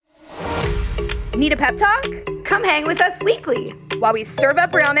Need a pep talk? Come hang with us weekly while we serve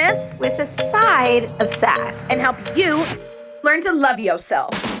up realness with a side of sass and help you learn to love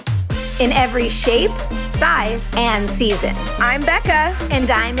yourself in every shape, size, and season. I'm Becca. And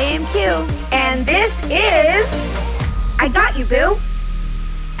I'm AMQ. And this is I Got You, Boo.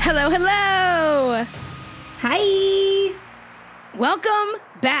 Hello, hello. Hi. Welcome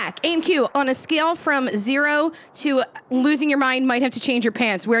back. AMQ, on a scale from 0 to losing your mind, might have to change your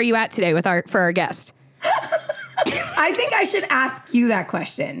pants. Where are you at today for our guest? I think I should ask you that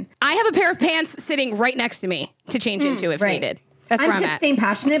question. I have a pair of pants sitting right next to me to change into if needed. That's where I'm at. I'm stain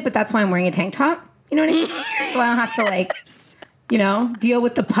passionate, but that's why I'm wearing a tank top. You know what I mean? So I don't have to deal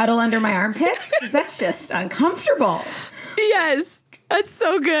with the puddle under my armpits, because that's just uncomfortable. Yes, that's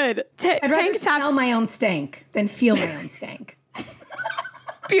so good. I'd rather smell my own stank than feel my own stank.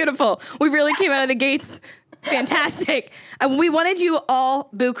 Beautiful. We really came out of the gates. Fantastic. We wanted you all,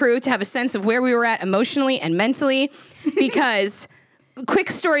 Boo Crew, to have a sense of where we were at emotionally and mentally, because quick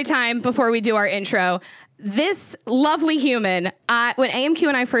story time before we do our intro. This lovely human, when AMQ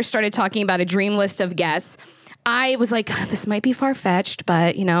and I first started talking about a dream list of guests, I was like, this might be far-fetched,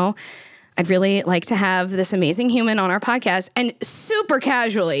 but, I'd really like to have this amazing human on our podcast. And super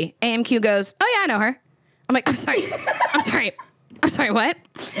casually, AMQ goes, oh, yeah, I know her. I'm like, I'm sorry, what?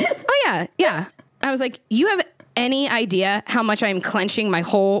 Oh, yeah. I was like, you have any idea how much I'm clenching my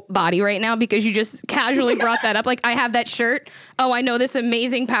whole body right now because you just casually brought that up? Like, I have that shirt. Oh, I know this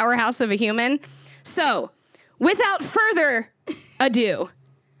amazing powerhouse of a human. So, without further ado,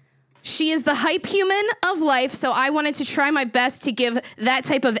 she is the hype human of life, so I wanted to try my best to give that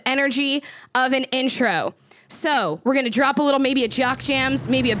type of energy of an intro. So, we're going to drop a little, maybe a jock jams,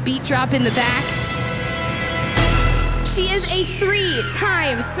 maybe a beat drop in the back. She is a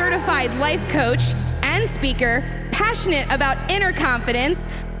 3-time certified life coach and speaker, passionate about inner confidence.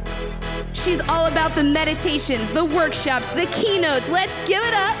 She's all about the meditations, the workshops, the keynotes. Let's give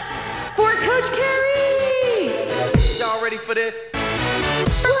it up for Coach Carrie. Y'all ready for this?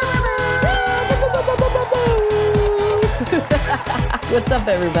 What's up,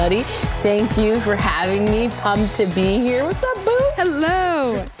 everybody? Thank you for having me. Pumped to be here. What's up, Boo?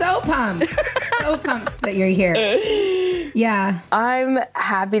 Hello. So pumped. So pumped that you're here. Yeah. I'm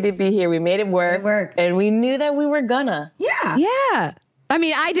happy to be here. We made it work. And we knew that we were gonna. Yeah. Yeah. I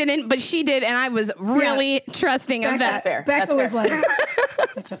mean, I didn't, but she did, and I was really trusting of that. That's fair. Becca was like,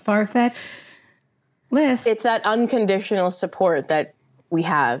 such a far-fetched list. It's that unconditional support that we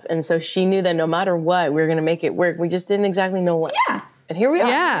have. And so she knew that no matter what, we were going to make it work. We just didn't exactly know what. Yeah. And here we are.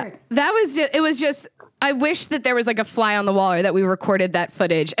 Yeah. It was just, I wish that there was like a fly on the wall or that we recorded that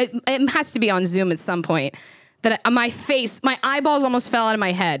footage. It has to be on Zoom at some point. That my eyeballs almost fell out of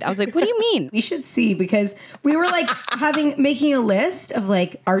my head. I was like, what do you mean? You should see, because we were like making a list of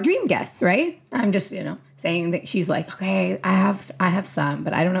like our dream guests, right? I'm just, saying that she's like, okay, I have some,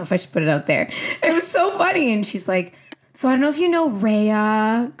 but I don't know if I should put it out there. It was so funny. And she's like, so I don't know if you know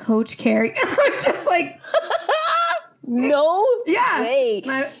Rhea, Coach Carrie. I was just like, no yeah. way.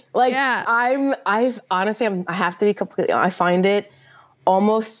 I have to be completely honest. I find it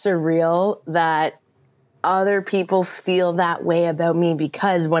almost surreal that other people feel that way about me,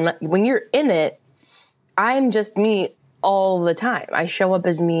 because when you're in it, I'm just me all the time. I show up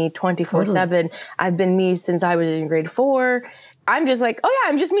as me 24/7. I've been me since I was in grade 4. I'm just like, oh yeah,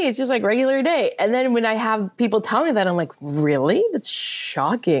 I'm just me. It's just like regular day. And then when I have people tell me that, I'm like, really? That's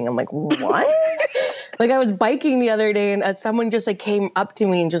shocking. I'm like, what? Like, I was biking the other day and someone just like came up to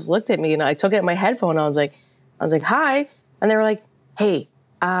me and just looked at me, and I took out my headphone. I was like, hi. And they were like, hey,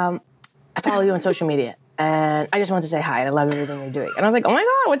 I follow you on social media and I just want to say hi. I love everything you're doing. And I was like, oh my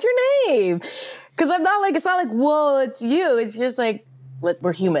God, what's your name? Because it's not like, whoa, it's you. It's just like,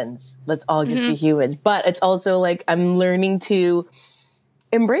 we're humans. Let's all just be humans. But it's also like, I'm learning to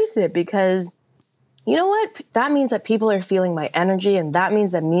embrace it, because you know what? That means that people are feeling my energy, and that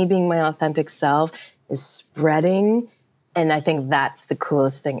means that me being my authentic self is spreading. And I think that's the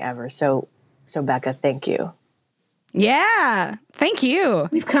coolest thing ever. So Becca, thank you. Yeah. Thank you.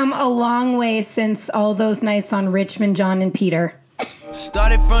 We've come a long way since all those nights on Richmond, John and Peter.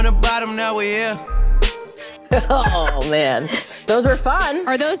 Started from the bottom, now we're here. Oh, man. Those were fun.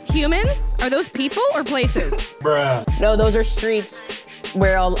 Are those humans? Are those people or places? Bruh. No, those are streets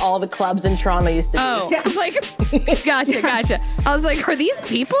where all the clubs in Toronto used to be. Oh, I was like, gotcha. I was like, are these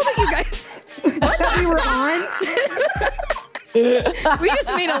people that you guys... What that we were on? We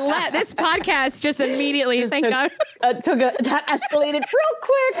just made this podcast just immediately, God. That escalated real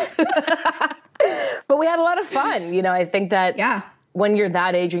quick. But we had a lot of fun. I think that when you're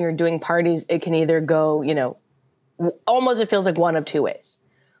that age and you're doing parties, it can either go, almost it feels like one of two ways.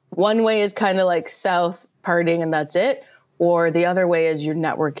 one way is kind of like south partying and that's it. Or the other way is you're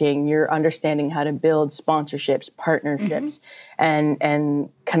networking, you're understanding how to build sponsorships, partnerships, and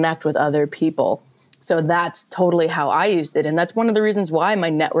connect with other people. So that's totally how I used it. And that's one of the reasons why my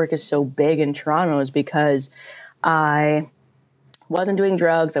network is so big in Toronto, is because I wasn't doing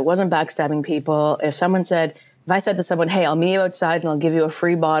drugs. I wasn't backstabbing people. If I said to someone, hey, I'll meet you outside and I'll give you a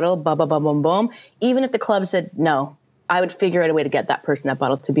free bottle, blah, blah, blah, boom, boom. Even if the club said no, I would figure out a way to get that person that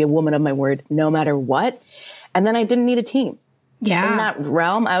bottle, to be a woman of my word, no matter what. And then I didn't need a team. Yeah. In that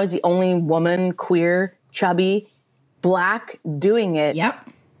realm, I was the only woman, queer, chubby, Black doing it. Yep.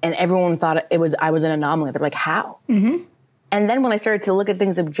 And everyone thought I was an anomaly. They're like, how? Mm-hmm. And then when I started to look at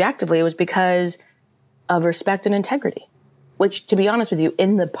things objectively, it was because of respect and integrity, which, to be honest with you,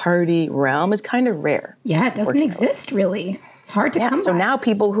 in the party realm is kind of rare. Yeah, it doesn't exist really. It's hard to come So by. now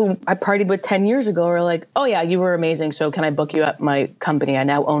people who I partied with 10 years ago are like, oh yeah, you were amazing. So can I book you at my company? I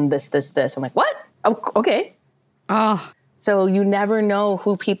now own this. I'm like, what? Oh, okay. Oh, So you never know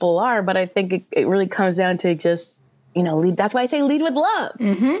who people are, but I think it really comes down to just, lead. That's why I say lead with love.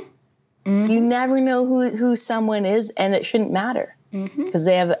 Mm-hmm. Mm-hmm. You never know who someone is, and it shouldn't matter. Because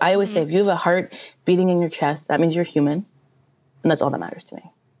I always say, if you have a heart beating in your chest, that means you're human. And that's all that matters to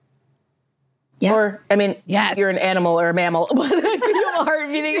me. Yeah. Or, Yes. you're an animal or a mammal, but if you have a heart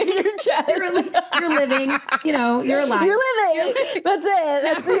beating in your chest. You're living, you're alive. You're living. That's it.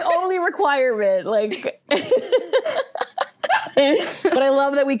 That's the only requirement. But I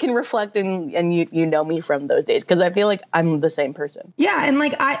love that we can reflect and you know me from those days, because I feel like I'm the same person. Yeah, and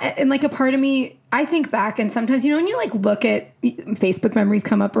a part of me, I think back, and sometimes when you look at Facebook memories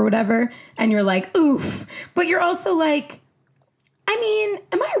come up or whatever, and you're like, oof, but you're also like,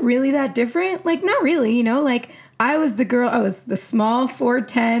 am I really that different? Not really, I was the small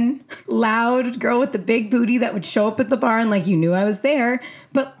 4'10", loud girl with the big booty that would show up at the bar and you knew I was there.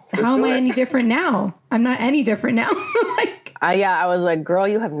 But how am I any different now? I'm not any different now. I was like, girl,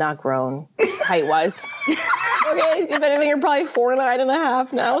 you have not grown height-wise. Okay, if anything, you're probably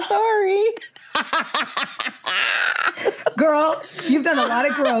 4'9.5" now. Sorry. Girl, you've done a lot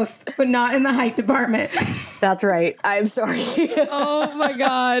of growth, but not in the height department. That's right. I'm sorry. oh my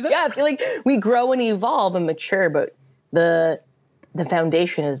God. Yeah, I feel like we grow and evolve and mature, but the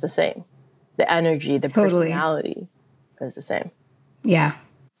foundation is the same. The energy, the personality is the same. Yeah.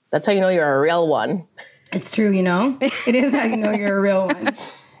 That's how you know you're a real one. It's true, It is how you know you're a real one.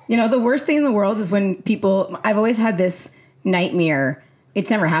 The worst thing in the world is when I've always had this nightmare. It's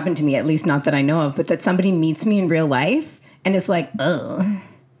never happened to me, at least not that I know of, but that somebody meets me in real life and it's like, oh,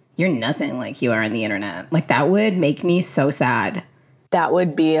 you're nothing like you are on the internet. That would make me so sad. That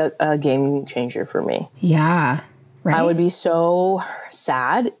would be a game changer for me. Yeah. Right? I would be so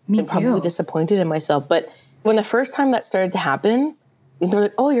sad and probably disappointed in myself. But when the first time that started to happen, they're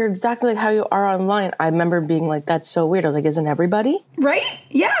like, oh, you're exactly like how you are online. I remember being like, that's so weird. I was like, isn't everybody? Right?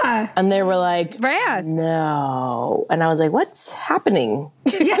 Yeah. And they were like, Brad. no. And I was like, what's happening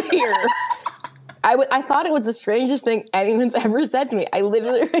here? I thought it was the strangest thing anyone's ever said to me. I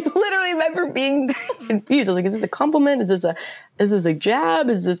literally remember being confused. I was like, is this a compliment? Is this a jab?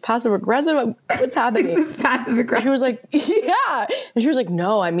 Is this passive aggressive? What's happening? Is this passive aggressive? She was like, yeah. And she was like,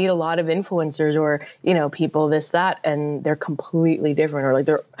 no, I meet a lot of influencers or, people, this, that, and they're completely different. Or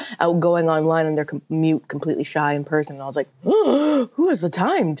they're outgoing online and they're completely shy in person. And I was like, oh, who has the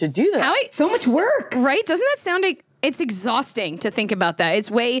time to do that? So much work. Right? Doesn't that sound like it's exhausting to think about that?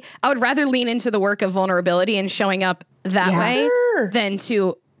 I would rather lean into the work of vulnerability and showing up that way than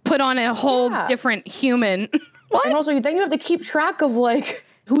to put on a whole different human. What? And also, then you have to keep track of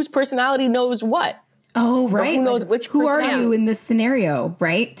whose personality knows what. Oh, right. Who knows which Who are personality. you in this scenario,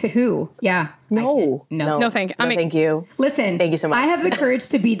 right? To who? Yeah. No, thank you. Thank you. Listen, thank you so much. I have the courage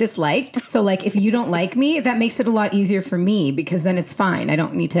to be disliked. So if you don't like me, that makes it a lot easier for me because then it's fine. I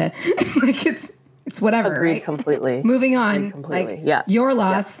don't need to, it's whatever. Agreed right? completely. Moving on. Agreed completely. Your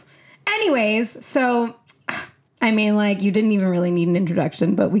loss. Yeah. Anyways, so, you didn't even really need an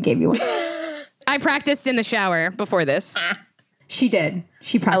introduction, but we gave you one. I practiced in the shower before this. She did.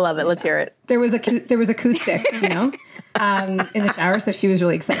 She practiced. I love it. Let's hear it. There was acoustic, in the shower, so she was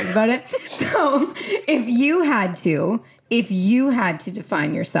really excited about it. So if you had to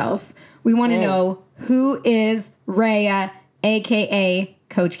define yourself, we want to know, who is Rhea, aka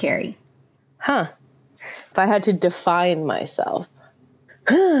Coach Carrie? Huh. If I had to define myself.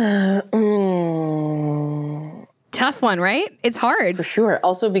 Tough one, right? It's hard. For sure.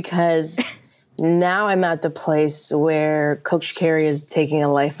 Also because now I'm at the place where Coach Carrie is taking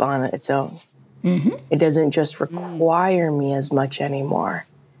a life on its own. Mm-hmm. It doesn't just require me as much anymore.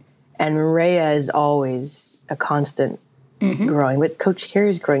 And Rhea is always a constant growing, but Coach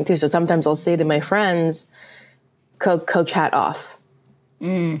Carrie's growing too. So sometimes I'll say to my friends, Coach hat off.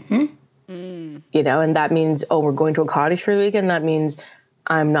 You know, and that means, oh, we're going to a cottage for the weekend. That means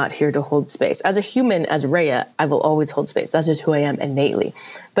I'm not here to hold space. As a human, as Rhea, I will always hold space. That's just who I am innately.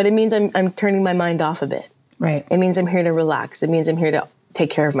 But it means I'm turning my mind off a bit. Right. It means I'm here to relax. It means I'm here to take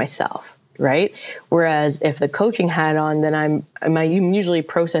care of myself. Right. Whereas if the coaching hat on, then I'm usually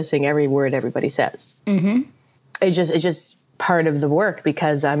processing every word everybody says. It's just part of the work,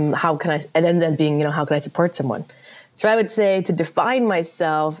 because how can I, and then being, you know, how can I support someone? So I would say, to define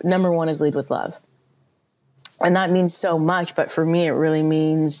myself, number one is lead with love. And that means so much, but for me, it really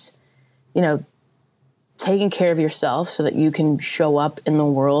means, you know, taking care of yourself so that you can show up in the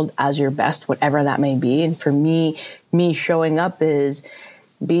world as your best, whatever that may be. And for me showing up is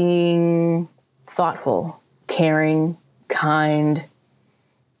being thoughtful, caring, kind,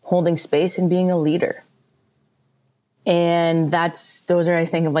 holding space, and being a leader. And those are, I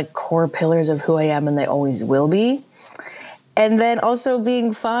think, like core pillars of who I am, and they always will be. And then also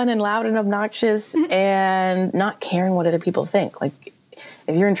being fun and loud and obnoxious and not caring what other people think. Like,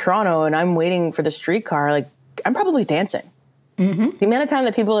 if you're in Toronto and I'm waiting for the streetcar, like, I'm probably dancing. The amount of time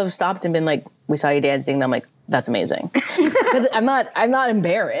that people have stopped and been like, we saw you dancing, and I'm like, that's amazing. Because I'm not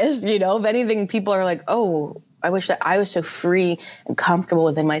embarrassed, you know? If anything, people are like, oh, I wish that I was so free and comfortable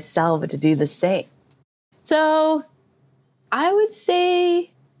within myself to do the same. So I would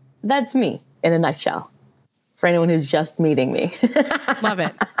say that's me in a nutshell, for anyone who's just meeting me. Love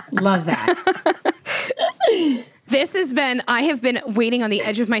it. Love that. I have been waiting on the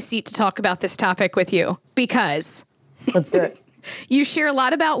edge of my seat to talk about this topic with you, because Let's do it. you share a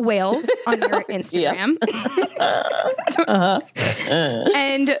lot about whales on your Instagram.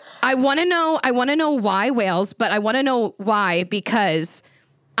 And I want to know why whales, but I want to know why, because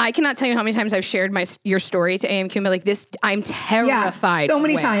I cannot tell you how many times I've shared your story to AMQ and be like, I'm terrified. So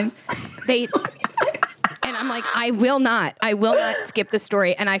many of whales. times. And I'm like, I will not skip the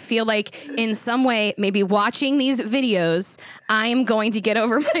story. And I feel like in some way, maybe watching these videos, I'm going to get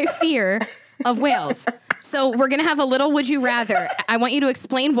over my fear of whales. So we're going to have a little would you rather. I want you to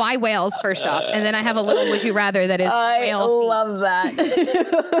explain why whales first off. And then I have a little would you rather that is whale. I love that.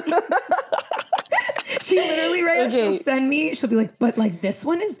 She literally, right? She'll send me, she'll be like, but like this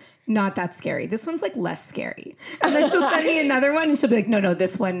one is not that scary. This one's like less scary. And then she'll send me another one and she'll be like, no,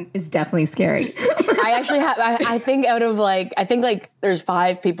 this one is definitely scary. I actually have, I think there's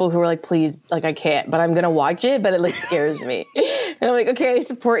 5 people who are like, please, like I can't, but I'm going to watch it, but it like scares me. And I'm like, okay, I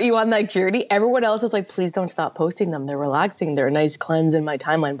support you on that journey. Everyone else is like, please don't stop posting them. They're relaxing. They're a nice cleanse in my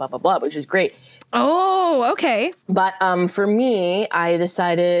timeline, blah, blah, blah, which is great. Oh, okay. But for me, I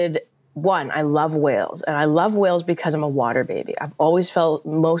decided, one, I love whales. And I love whales because I'm a water baby. I've always felt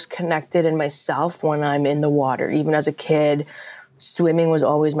most connected in myself when I'm in the water. Even as a kid, swimming was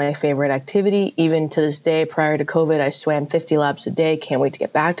always my favorite activity. Even to this day, prior to COVID, I swam 50 laps a day. Can't wait to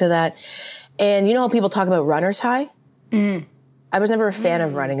get back to that. And you know how people talk about runner's high? I was never a fan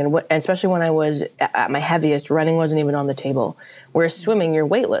of running. And especially when I was at my heaviest, running wasn't even on the table. Whereas swimming, you're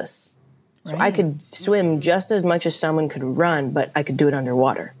weightless. So I could swim just as much as someone could run, but I could do it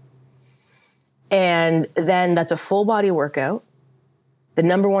underwater. And then that's a full body workout. The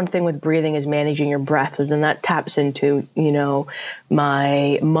number one thing with breathing is managing your breath, and then that taps into, you know,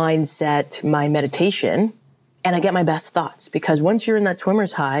 my mindset, my meditation, and I get my best thoughts, because once you're in that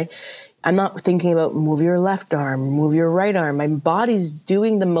swimmer's high, I'm not thinking about move your left arm, move your right arm. My body's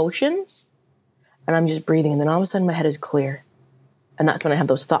doing the motions and I'm just breathing. And then all of a sudden my head is clear. And that's when I have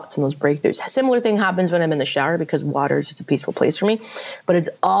those thoughts and those breakthroughs. A similar thing happens when I'm in the shower, because water is just a peaceful place for me. But it's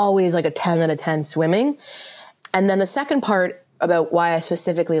always like a 10 out of 10 swimming. And then the second part about why I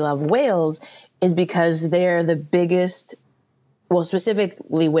specifically love whales is because they're the biggest, well,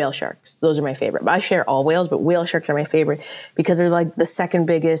 specifically whale sharks. Those are my favorite. But I share all whales, but whale sharks are my favorite because they're like the second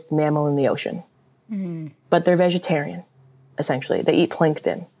biggest mammal in the ocean. But they're vegetarian, essentially. They eat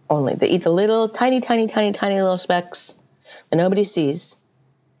plankton only. They eat the little tiny little specks that nobody sees.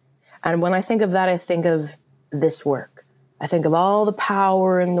 And when I think of that, I think of this work. I think of all the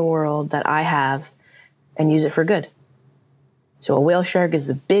power in the world that I have and use it for good. So a whale shark is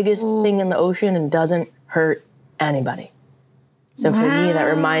the biggest thing in the ocean and doesn't hurt anybody. So for me, that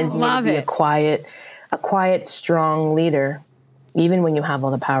reminds me to be a quiet, strong leader, even when you have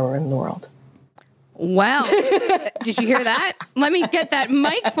all the power in the world. Wow. Did you hear that? Let me get that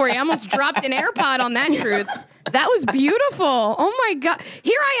mic for you. I almost dropped an AirPod on that truth. That was beautiful. Oh my God.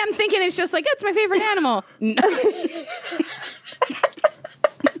 Here I am thinking it's just like, that's my favorite animal.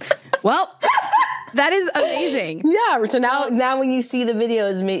 Well, That is amazing. Yeah. So now when you see the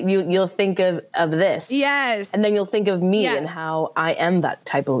videos, you'll think of this. Yes. And then you'll think of me and how I am that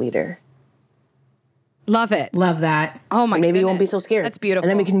type of leader. Love it. Love that. Oh my god. Maybe you won't be so scared. That's beautiful.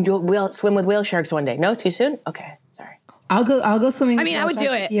 And then we can swim with whale sharks one day. No, too soon? Okay, sorry. I'll go swimming. I mean, I would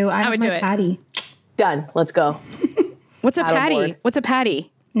do it. You. I would do it. Patty. Done. Let's go. What's a patty? Paddleboard. What's a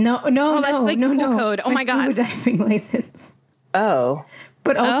patty? No, that's like cool code. Oh my God. Scuba diving license. Oh.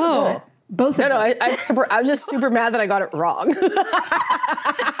 But also Oh. both of No, them. I was just super mad that I got it wrong.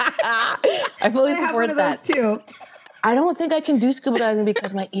 I fully I have support one of that. those too. I don't think I can do scuba diving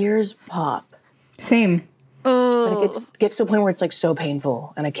because my ears pop. Same. And it gets to a point where it's like so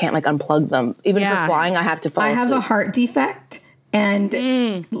painful and I can't like unplug them. Even Yeah. for flying, I have to fall I have asleep. a heart defect, and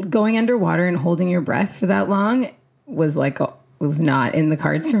going underwater and holding your breath for that long was not in the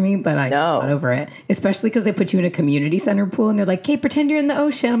cards for me. But I got over it, especially because they put you in a community center pool and they're like, "Okay, pretend you're in the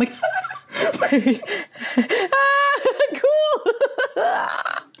ocean." I'm like, cool.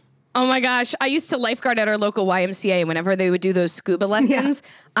 Oh my gosh. I used to lifeguard at our local YMCA. Whenever they would do those scuba lessons,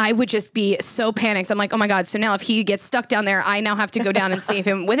 I would just be so panicked. I'm like, oh my God. So now if he gets stuck down there, I now have to go down and save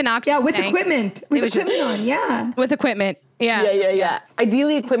him with an oxygen with tank. equipment, It was just- on, yeah, With equipment. Yeah. Yeah.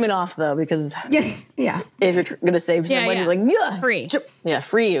 Ideally, equipment off though, because yeah. if you're gonna save someone, yeah. it's like Free.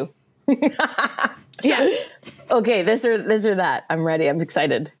 free you. Yes. Okay, this or that. I'm ready. I'm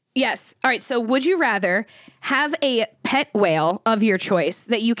excited. Yes. All right. So would you rather have a pet whale of your choice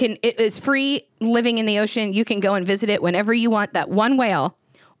that it is free living in the ocean. You can go and visit it whenever you want, that one whale,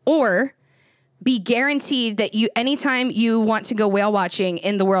 or be guaranteed that anytime you want to go whale watching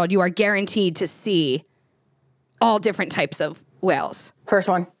in the world, you are guaranteed to see all different types of whales? First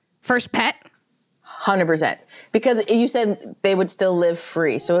one. First pet? 100%. Because you said they would still live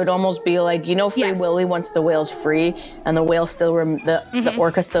free. So it'd almost be like, Free Yes. Willy, once the whale's free and the whale still, the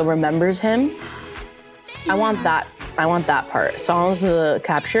orca still remembers him. I want that. I want that part. Songs the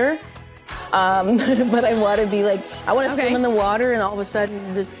capture. But I want to be like, I want to swim in the water and all of a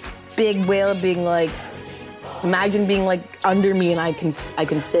sudden this big whale being like, imagine being like under me and I can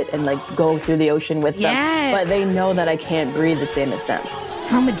sit and like go through the ocean with them. But they know that I can't breathe the same as them.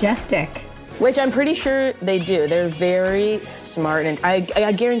 How majestic. Which I'm pretty sure they do. They're very smart, and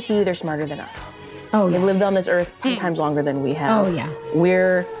I guarantee you they're smarter than us. Oh, yeah. They've lived on this earth 10 times longer than we have. Oh, yeah.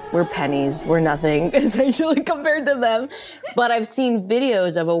 We're pennies. We're nothing, essentially, compared to them. But I've seen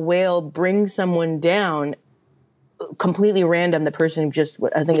videos of a whale bring someone down, completely random, the person just,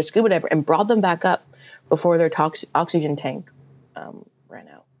 I think, a scuba diver, and brought them back up before their oxygen tank ran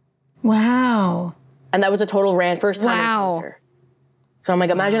out. Wow. And that was a total first time encounter. So I'm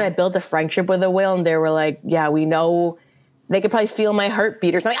like, imagine I built a friendship with a whale and they were like, yeah, we know, they could probably feel my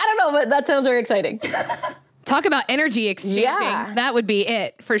heartbeat or something. I don't know, but that sounds very exciting. Talk about energy exchanging. Yeah. That would be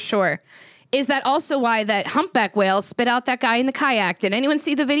it for sure. Is that also why that humpback whale spit out that guy in the kayak? Did anyone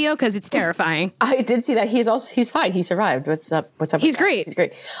see the video? Because it's terrifying. I did see that. He's fine. He survived. What's up? He's great. He's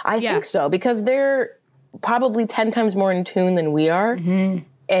great. I think so, because they're probably 10 times more in tune than we are. And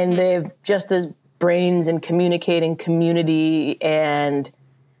they've just as brains and communicating community, and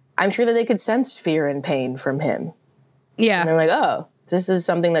I'm sure that they could sense fear and pain from him. Yeah. And they're like, oh, this is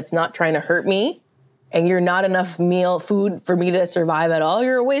something that's not trying to hurt me, and you're not enough food for me to survive at all.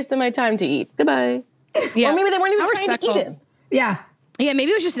 You're a waste of my time to eat. Goodbye. Yeah. Or maybe they weren't even How trying respectful. to eat him. Yeah. Yeah,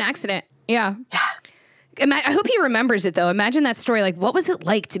 maybe it was just an accident. Yeah. I hope he remembers it, though. Imagine that story. Like, what was it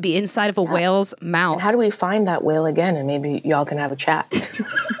like to be inside of a whale's mouth? How do we find that whale again? And maybe y'all can have a chat.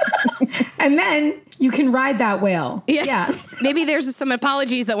 And then you can ride that whale. Yeah. Maybe there's some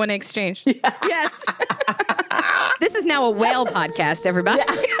apologies that want to exchange. Yeah. Yes. This is now a whale podcast, everybody.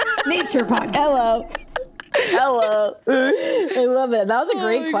 Nature podcast. Hello. I love it. That was a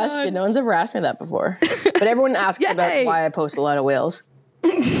great question. God. No one's ever asked me that before. But everyone asks about why I post a lot of whales.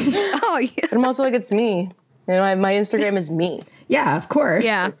 Oh, yeah. But I'm also like, it's me. My Instagram is me. Yeah, of course.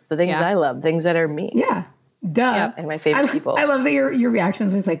 Yeah. It's the things I love, things that are me. Yeah. Duh. Yep. And my favorite people. I love that your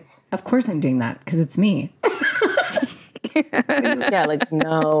reactions was like, of course I'm doing that because it's me. Yeah, like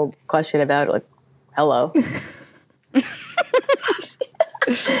no question about it. Like, hello.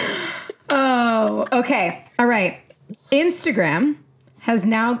 Oh, okay. All right. Instagram has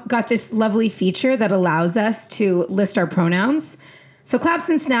now got this lovely feature that allows us to list our pronouns. So claps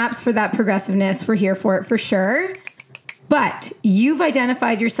and snaps for that progressiveness. We're here for it for sure. But you've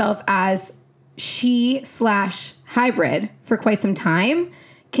identified yourself as she/hybrid for quite some time.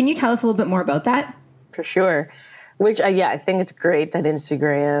 Can you tell us a little bit more about that? For sure. Which, I think it's great that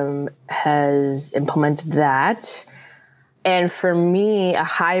Instagram has implemented that. And for me, a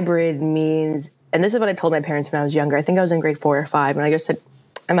hybrid means, and this is what I told my parents when I was younger. I think I was in grade 4 or 5, and I just said,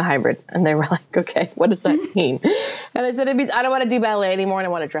 I'm a hybrid. And they were like, okay, what does that mean? And I said, it means I don't want to do ballet anymore and I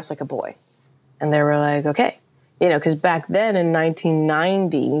want to dress like a boy. And they were like, okay. You know, because back then in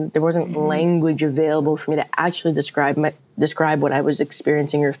 1990, there wasn't language available for me to actually describe what I was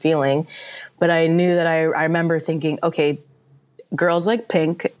experiencing or feeling. But I knew that I remember thinking, okay, girls like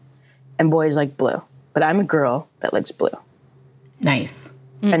pink and boys like blue. But I'm a girl that likes blue. Nice.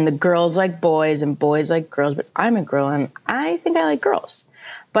 And the girls like boys and boys like girls, but I'm a girl and I think I like girls.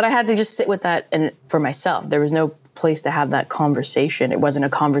 But I had to just sit with that and for myself. There was no place to have that conversation. It wasn't a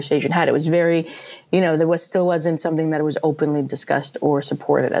conversation had. It was very, you know, still wasn't something that was openly discussed or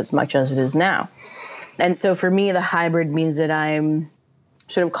supported as much as it is now. And so for me, the hybrid means that I'm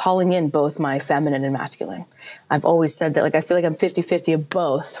sort of calling in both my feminine and masculine. I've always said that, like, I feel like I'm 50-50 of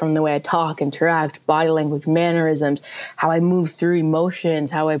both, from the way I talk, interact, body language, mannerisms, how I move through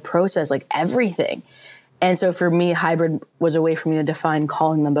emotions, how I process, like everything. And so for me, hybrid was a way for me to define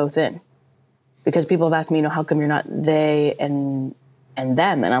calling them both in. Because people have asked me, you know, how come you're not they and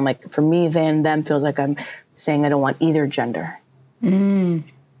them? And I'm like, for me, they and them feels like I'm saying I don't want either gender,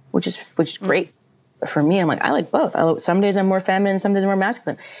 which is great. But for me, I'm like, I like both. Some days I'm more feminine, some days I'm more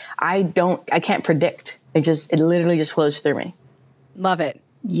masculine. I can't predict. It literally just flows through me. Love it.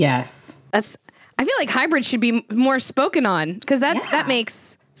 Yes. I feel like hybrid should be more spoken on, because that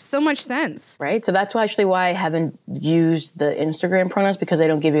makes so much sense. Right? So that's why I haven't used the Instagram pronouns, because they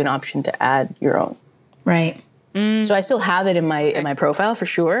don't give you an option to add your own. Right. So I still have it in my profile for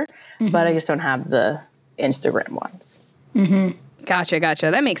sure, but I just don't have the Instagram ones. Gotcha.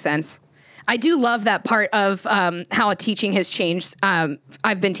 That makes sense. I do love that part of how teaching has changed.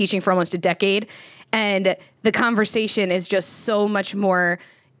 I've been teaching for almost a decade, and the conversation is just so much more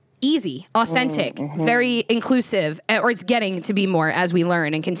easy, authentic, very inclusive, or it's getting to be more as we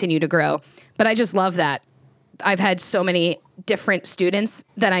learn and continue to grow. But I just love that. I've had so many different students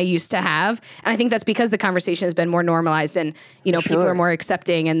than I used to have. And I think that's because the conversation has been more normalized, and, you know, people are more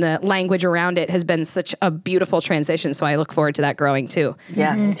accepting, and the language around it has been such a beautiful transition. So I look forward to that growing too.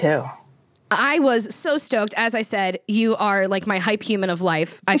 Yeah, me too. I was so stoked. As I said, you are like my hype human of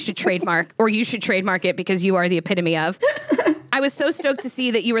life. I should trademark, or you should trademark it, because you are the epitome of. I was so stoked to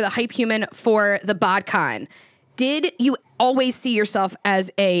see that you were the hype human for the BodCon. Did you always see yourself as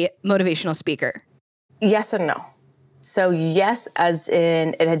a motivational speaker? Yes and no. So yes, as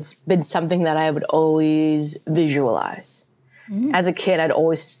in it had been something that I would always visualize. As a kid, I'd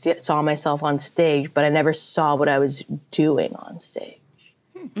always saw myself on stage, but I never saw what I was doing on stage.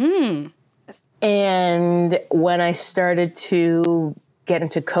 And when I started to get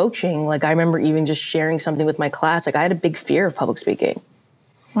into coaching, like, I remember even just sharing something with my class, like, I had a big fear of public speaking.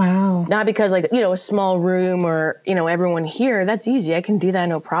 Wow. Not because, like, you know, a small room or, you know, everyone here, that's easy. I can do that,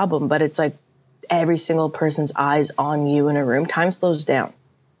 no problem. But it's like every single person's eyes on you in a room. Time slows down.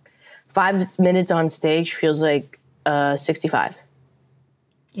 5 minutes on stage feels like 65.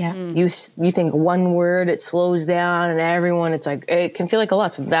 Yeah. You think one word, it slows down, and everyone, it's like, it can feel like a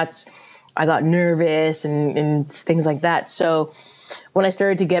lot. So I got nervous and things like that. So when I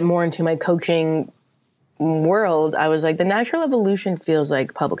started to get more into my coaching world, I was like, the natural evolution feels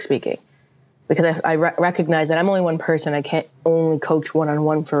like public speaking, because I recognize that I'm only one person. I can't only coach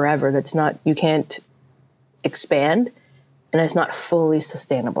one-on-one forever. You can't expand, and it's not fully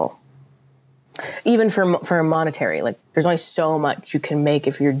sustainable. Even for monetary, like, there's only so much you can make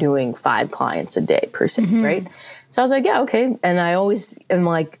if you're doing 5 clients a day per se, right? So I was like, yeah, okay. And I always am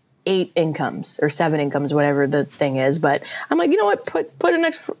like, 8 incomes or 7 incomes, whatever the thing is. But I'm like, you know what? Put a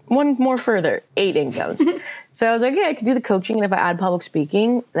next one more further, 8 incomes. So I was like, yeah, I can do the coaching. And if I add public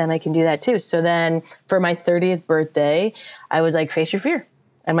speaking, then I can do that too. So then for my 30th birthday, I was like, face your fear.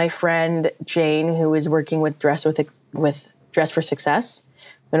 And my friend Jane, who is working with Dress for Success,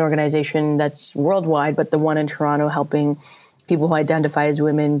 an organization that's worldwide, but the one in Toronto, helping people who identify as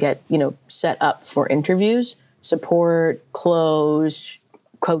women get, you know, set up for interviews, support, close,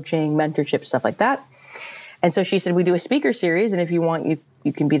 coaching, mentorship, stuff like that. And so she said, we do a speaker series, and if you want,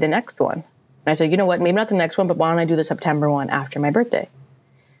 you can be the next one. And I said, you know what, maybe not the next one, but why don't I do the September one after my birthday?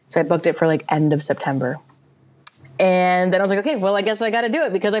 So I booked it for like end of September. And then I was like, okay, well, I guess I got to do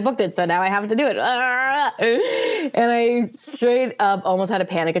it because I booked it. So now I have to do it. And I straight up almost had a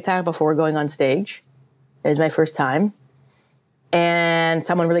panic attack before going on stage. It was my first time. And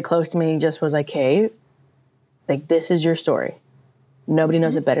someone really close to me just was like, hey, like, this is your story. Nobody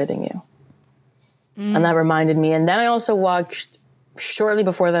knows it better than you. And that reminded me. And then I also watched, shortly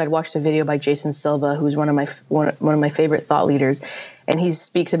before that, I'd watched a video by Jason Silva, who's one of my favorite thought leaders. And he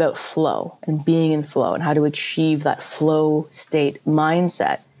speaks about flow and being in flow and how to achieve that flow state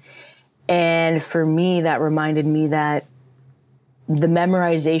mindset. And for me, that reminded me that the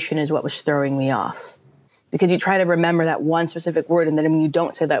memorization is what was throwing me off. Because you try to remember that one specific word, and then when you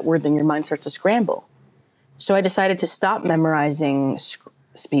don't say that word, then your mind starts to scramble. So I decided to stop memorizing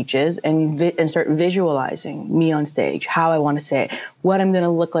speeches and start visualizing me on stage, how I want to say it, what I'm going to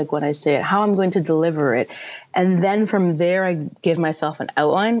look like when I say it, how I'm going to deliver it. And then from there, I give myself an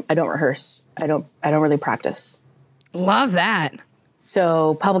outline. I don't rehearse. I don't really practice. Love that.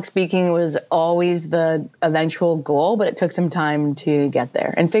 So public speaking was always the eventual goal, but it took some time to get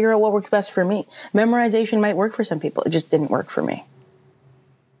there and figure out what works best for me. Memorization might work for some people. It just didn't work for me.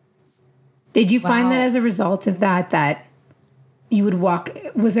 Did you find that as a result of that you would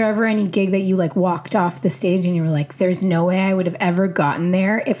was there ever any gig that you like walked off the stage and you were like, there's no way I would have ever gotten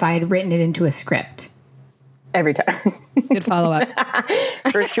there if I had written it into a script? Every time. Good follow-up.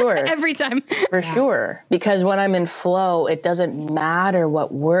 For sure. Every time. For sure. Because when I'm in flow, it doesn't matter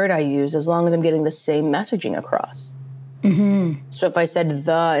what word I use as long as I'm getting the same messaging across. Mm-hmm. So if I said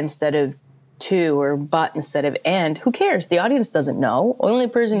the instead of to or but instead of and, who cares? The audience doesn't know. The only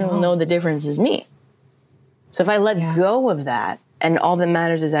person who will know the difference is me. So if I let go of that, and all that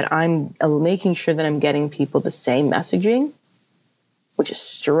matters is that I'm making sure that I'm getting people the same messaging, which is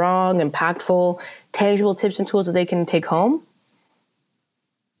strong, impactful, tangible tips and tools that they can take home,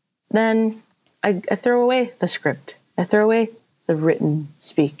 then I throw away the script. I throw away the written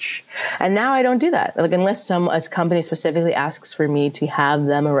speech. And now I don't do that. Like, unless a company specifically asks for me to have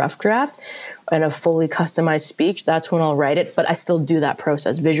them a rough draft and a fully customized speech, that's when I'll write it. But I still do that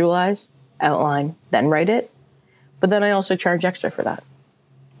process. Visualize, outline, then write it. But then I also charge extra for that.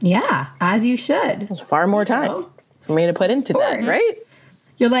 Yeah, as you should. It's far more time for me to put into that, right?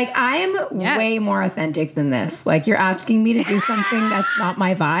 You're like, I am way more authentic than this. Like, you're asking me to do something that's not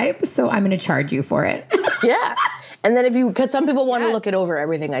my vibe, so I'm going to charge you for it. Yeah. And then because some people want to look it over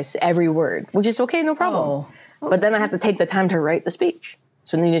everything I say, every word, which is okay, no problem. Oh, okay. But then I have to take the time to write the speech.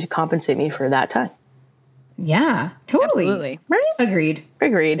 So then you need to compensate me for that time. Yeah, totally. Absolutely. Right? Agreed.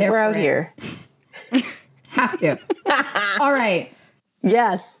 We're out here. Have to. All right.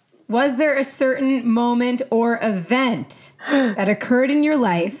 Yes. Was there a certain moment or event that occurred in your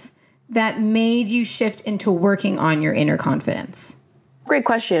life that made you shift into working on your inner confidence? Great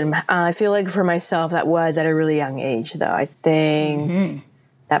question. I feel like for myself, that was at a really young age, though. I think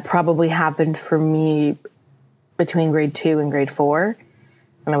that probably happened for me between grade 2 and grade 4.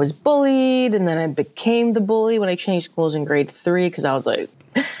 And I was bullied, and then I became the bully when I changed schools in grade 3, because I was like,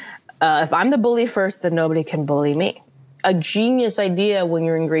 if I'm the bully first, then nobody can bully me. A genius idea when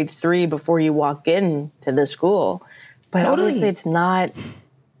you're in grade 3 before you walk into the school. But obviously it's not.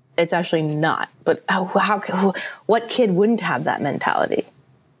 It's actually not. But what kid wouldn't have that mentality,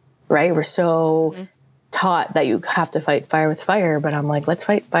 right? We're so taught that you have to fight fire with fire, but I'm like, let's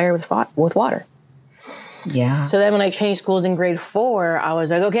fight fire with water. Yeah. So then when I changed schools in grade 4, I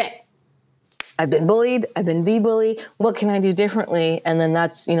was like, okay, I've been bullied. I've been the bully. What can I do differently? And then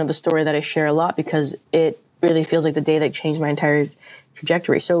that's, the story that I share a lot, because it really feels like the day that changed my entire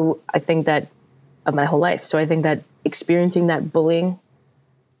trajectory. So I think that of my whole life. So I think that experiencing that bullying,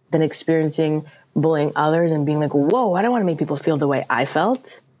 then experiencing bullying others and being like, whoa, I don't want to make people feel the way I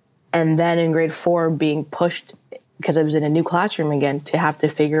felt. And then in grade 4, being pushed, because I was in a new classroom again, to have to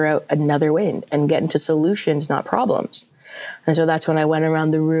figure out another way and get into solutions, not problems. And so that's when I went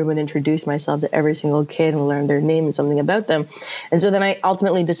around the room and introduced myself to every single kid and learned their name and something about them. And so then I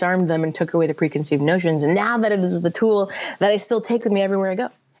ultimately disarmed them and took away the preconceived notions. And now that it is the tool that I still take with me everywhere I go,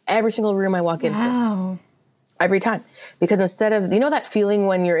 every single room I walk into. Every time. Because instead of, that feeling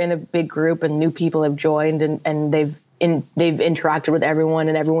when you're in a big group and new people have joined and they've interacted with everyone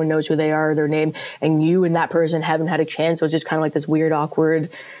and everyone knows who they are, their name, and you and that person haven't had a chance. So it's just kind of like this weird, awkward,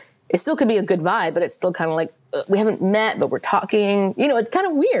 it still could be a good vibe, but it's still kind of like, we haven't met, but we're talking. It's kind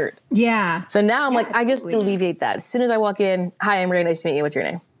of weird. Yeah. So now I'm like, I just alleviate that. As soon as I walk in, hi, I'm Ray, nice to meet you. What's your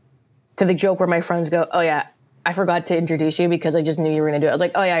name? To the joke where my friends go, oh yeah, I forgot to introduce you because I just knew you were going to do it. I was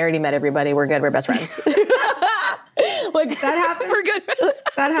like, oh yeah, I already met everybody. We're good. We're best friends. Like that happens. We're good.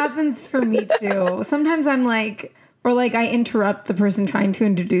 That happens for me too. Sometimes I'm like, or like I interrupt the person trying to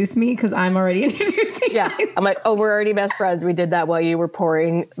introduce me because I'm already introducing. Yeah, I'm like, oh, we're already best friends. We did that while you were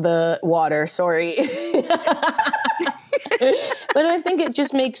pouring the water. Sorry. But I think it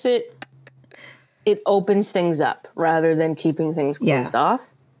just makes it opens things up rather than keeping things closed off.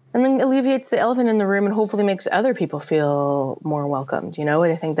 And then alleviates the elephant in the room and hopefully makes other people feel more welcomed. And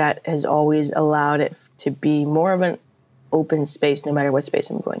I think that has always allowed it to be more of an open space, no matter what space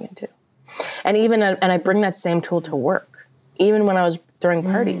I'm going into. And I bring that same tool to work. Even when I was throwing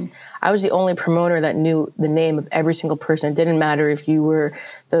parties, I was the only promoter that knew the name of every single person. It didn't matter if you were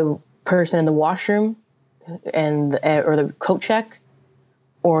the person in the washroom and or the coat check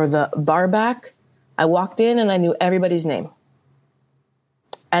or the bar back, I walked in and I knew everybody's name.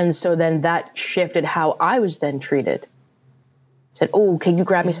 And so then that shifted how I was then treated. Said, oh, can you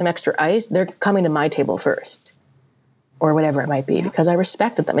grab me some extra ice? They're coming to my table first. Or whatever it might be, because I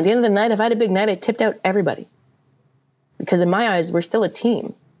respected them. At the end of the night, if I had a big night, I tipped out everybody. Because in my eyes, we're still a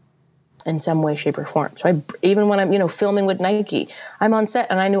team in some way, shape, or form. So even when I'm, filming with Nike, I'm on set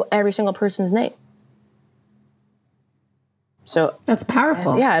and I know every single person's name. So that's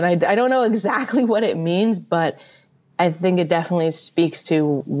powerful. Yeah, and I don't know exactly what it means, but I think it definitely speaks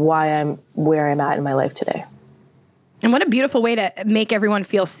to why I'm where I'm at in my life today. And what a beautiful way to make everyone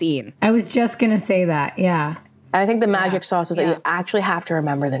feel seen. I was just going to say that, yeah. I think the magic sauce is that you actually have to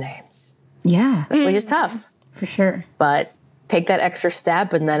remember the names. Yeah. Which is tough. For sure. But take that extra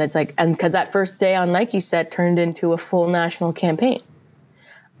step, and then it's like, and because that first day on Nike set turned into a full national campaign.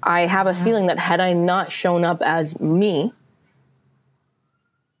 I have a feeling that had I not shown up as me,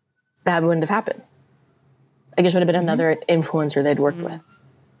 that wouldn't have happened. I just would have been another influencer they'd worked with.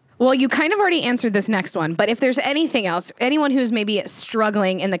 Well, you kind of already answered this next one, but if there's anything else, anyone who's maybe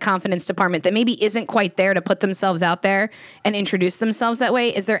struggling in the confidence department that maybe isn't quite there to put themselves out there and introduce themselves that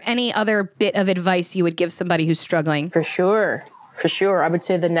way, is there any other bit of advice you would give somebody who's struggling? For sure. I would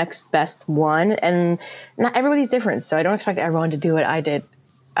say the next best one, and not everybody's different, so I don't expect everyone to do what I did.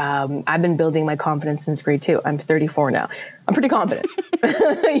 I've been building my confidence since grade 2. I'm 34 now. I'm pretty confident,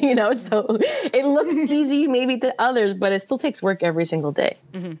 so it looks easy maybe to others, but it still takes work every single day.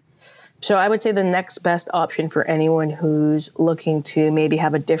 Mm-hmm. So I would say the next best option for anyone who's looking to maybe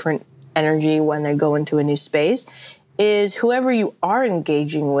have a different energy when they go into a new space is whoever you are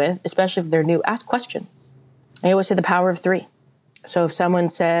engaging with, especially if they're new, ask questions. I always say the power of 3. So if someone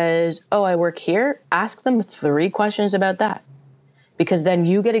says, oh, I work here, ask them 3 questions about that. Because then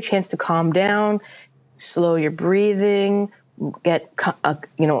you get a chance to calm down, slow your breathing, get,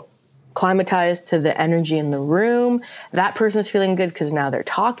 climatized to the energy in the room. That person's feeling good because now they're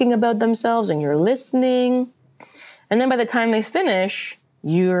talking about themselves and you're listening. And then by the time they finish,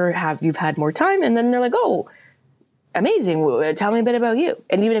 you've had more time, and then they're like, oh, amazing. Tell me a bit about you.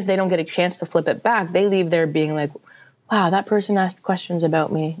 And even if they don't get a chance to flip it back, they leave there being like, wow, that person asked questions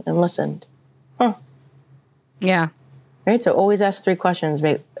about me and listened. Huh. Yeah. Right? So always ask 3 questions.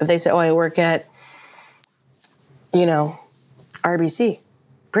 If they say, oh, I work at, RBC.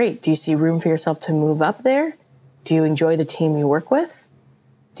 Great. Do you see room for yourself to move up there? Do you enjoy the team you work with?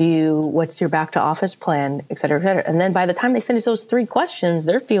 What's your back to office plan, et cetera, et cetera. And then by the time they finish those 3 questions,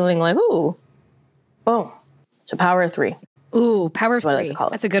 they're feeling like, ooh, boom. So power of 3. Ooh, power of 3. Like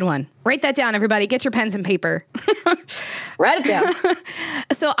That's a good one. Write that down, everybody. Get your pens and paper. Write it down.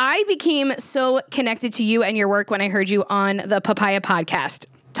 So I became so connected to you and your work when I heard you on the Papaya podcast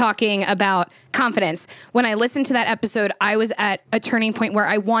talking about confidence. When I listened to that episode, I was at a turning point where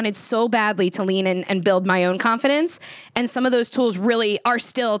I wanted so badly to lean in and build my own confidence. And some of those tools really are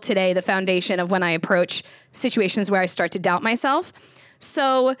still today the foundation of when I approach situations where I start to doubt myself.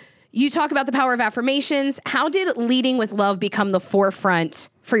 So you talk about the power of affirmations. How did leading with love become the forefront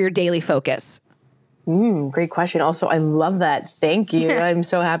for your daily focus? Great question. Also, I love that. Thank you. I'm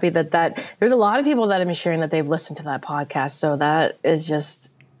so happy that there's a lot of people that have been sharing that they've listened to that podcast. So that is just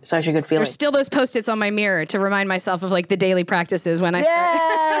such a good feeling. There's still those Post-its on my mirror to remind myself of like the daily practices when I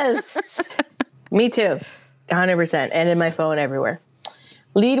Yes. Me too. 100%. And in my phone everywhere.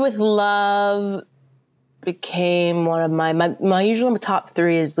 Lead with love became one of my usual top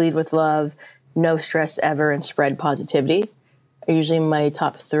 3 is lead with love, no stress ever, and spread positivity are usually my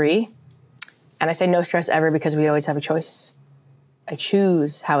top 3. And I say no stress ever because we always have a choice. I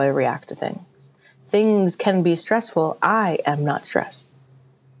choose how I react to things. Things can be stressful. I am not stressed.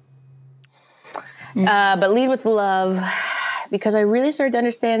 But lead with love because I really started to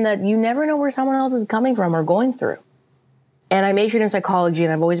understand that you never know where someone else is coming from or going through. And I majored in psychology,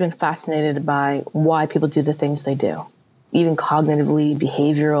 and I've always been fascinated by why people do the things they do, even cognitively,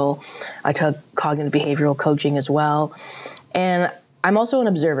 behavioral. I took cognitive behavioral coaching as well. And I'm also an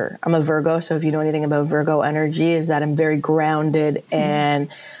observer. I'm a Virgo, so if you know anything about Virgo energy, is that I'm very grounded and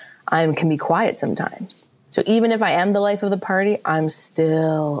I can be quiet sometimes. So even if I am the life of the party, I'm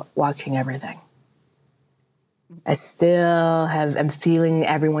still watching everything. I still I'm feeling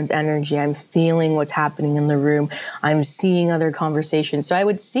everyone's energy. I'm feeling what's happening in the room. I'm seeing other conversations. So I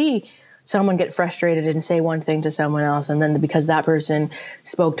would see someone get frustrated and say one thing to someone else. And then because that person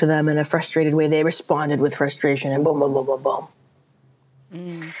spoke to them in a frustrated way, they responded with frustration and boom, boom, boom, boom, boom.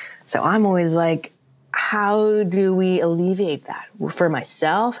 So I'm always like, how do we alleviate that for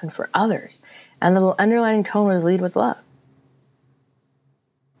myself and for others? And the underlying tone was lead with love.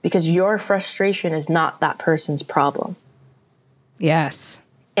 because your frustration is not that person's problem. Yes.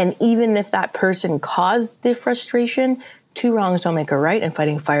 And even if that person caused the frustration, 2 wrongs don't make a right, and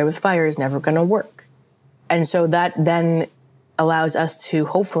fighting fire with fire is never going to work. And so that then allows us to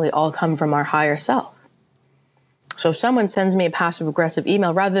hopefully all come from our higher self. So if someone sends me a passive aggressive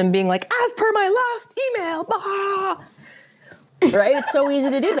email, rather than being like, as per my last email, bah, right? It's so easy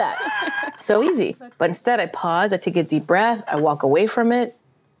to do that. So easy. But instead I pause, I take a deep breath, I walk away from it,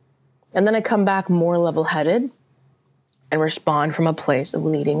 and then I come back more level-headed and respond from a place of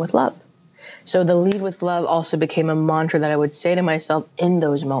leading with love. So the lead with love also became a mantra that I would say to myself in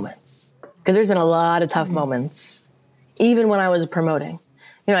those moments. Because there's been a lot of tough moments, even when I was promoting.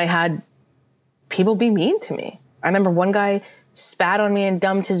 You know, I had people be mean to me. I remember one guy spat on me and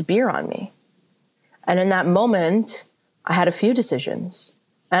dumped his beer on me. And in that moment, I had a few decisions.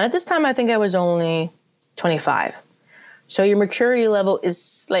 And at this time, I think I was only 25. So your maturity level is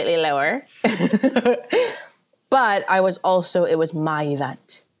slightly lower. But it was my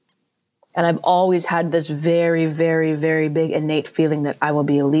event. And I've always had this very, very, very big innate feeling that I will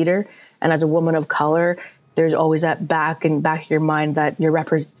be a leader. And as a woman of color, there's always that back of your mind that your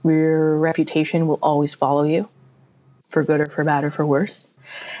reputation will always follow you, for good or for bad or for worse.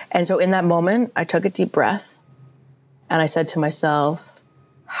 And so in that moment, I took a deep breath and I said to myself,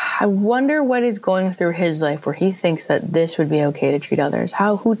 I wonder what is going through his life where he thinks that this would be okay to treat others.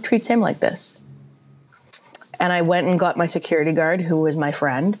 Who treats him like this? And I went and got my security guard, who was my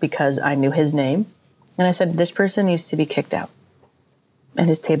friend, because I knew his name. And I said, this person needs to be kicked out. And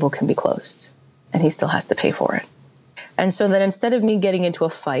his table can be closed. And he still has to pay for it. And so then instead of me getting into a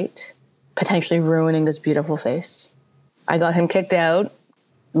fight, potentially ruining this beautiful face, I got him kicked out,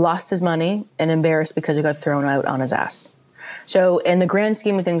 lost his money, and embarrassed because he got thrown out on his ass. So in the grand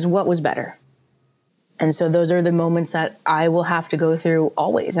scheme of things, what was better? And so those are the moments that I will have to go through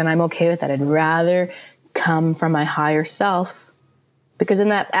always. And I'm okay with that. I'd rather come from my higher self. Because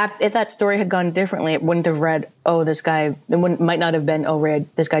if that story had gone differently, it wouldn't have read, might not have been, Ray,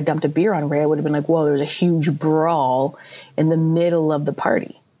 this guy dumped a beer on Ray. It would have been like, whoa, there was a huge brawl in the middle of the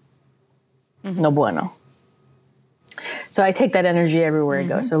party. Mm-hmm. No bueno. So I take that energy everywhere I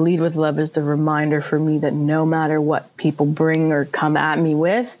go. So lead with love is the reminder for me that no matter what people bring or come at me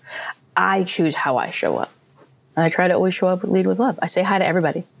with, I choose how I show up. And I try to always show up and lead with love. I say hi to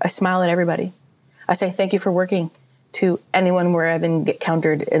everybody. I smile at everybody. I say thank you for working to anyone where I've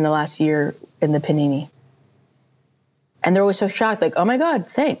encountered in the last year in the Panini. And they're always so shocked, like, oh my God,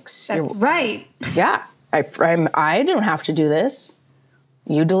 thanks. That's right. Yeah, I don't have to do this.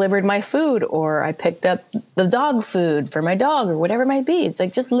 You delivered my food, or I picked up the dog food for my dog, or whatever it might be. It's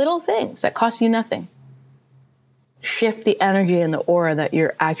like just little things that cost you nothing. Shift the energy and the aura that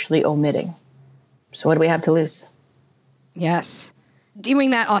you're actually omitting. So what do we have to lose? Yes.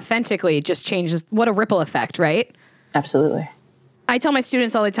 Doing that authentically just changes. What a ripple effect, right? Absolutely. I tell my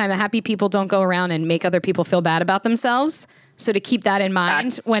students all the time that happy people don't go around and make other people feel bad about themselves. So to keep that in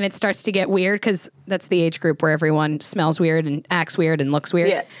mind when it starts to get weird, because that's the age group where everyone smells weird and acts weird and looks weird.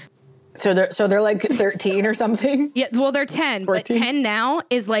 Yeah. So they're like 13 or something? Yeah, well, they're 10. 14? But 10 now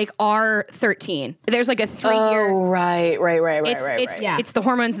is like our 13. There's like a 3-year. Oh, right. It's the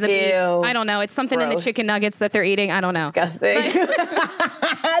hormones in the beef. I don't know. It's something in the chicken nuggets that they're eating. I don't know. Disgusting. Something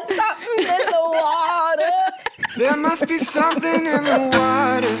in the water. There must be something in the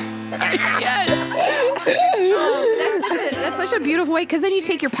water. That's such a beautiful way, because then you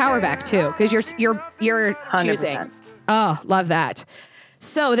take your power back too, because you're 100%. choosing. Oh, love that.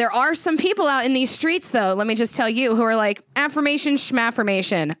 So there are some people out in these streets, though, let me just tell you, who are like, affirmation,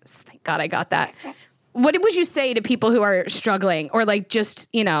 schmaffirmation. Thank God I got that. What would you say to people who are struggling, or like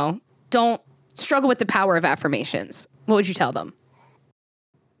just, don't struggle with the power of affirmations? What would you tell them?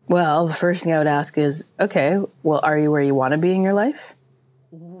 Well, the first thing I would ask is, okay, well, are you where you want to be in your life?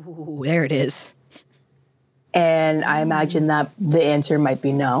 Ooh, there it is. And I imagine that the answer might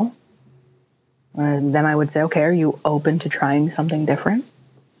be no. And then I would say, okay, are you open to trying something different?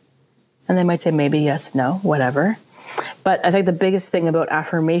 And they might say maybe yes, no, whatever. But I think the biggest thing about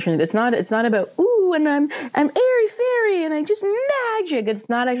affirmation, it's not about, ooh, and I'm airy fairy and I just magic. It's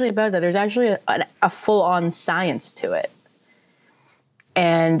not actually about that. There's actually a full-on science to it.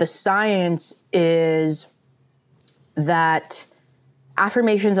 And the science is that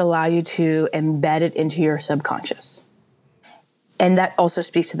affirmations allow you to embed it into your subconscious. And that also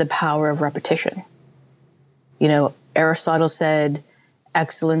speaks to the power of repetition. Aristotle said,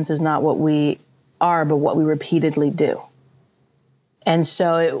 excellence is not what we are, but what we repeatedly do. And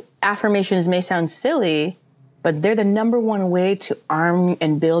so affirmations may sound silly, but they're the number one way to arm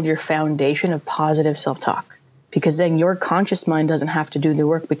and build your foundation of positive self-talk. because then your conscious mind doesn't have to do the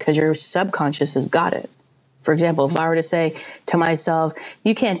work because your subconscious has got it. For example, if I were to say to myself,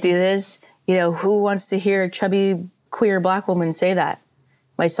 you can't do this, who wants to hear a chubby queer Black woman say that?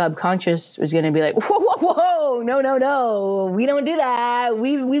 My subconscious was going to be like, whoa, no, we don't do that.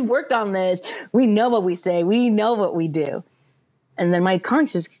 We've worked on this. We know what we say. We know what we do. And then my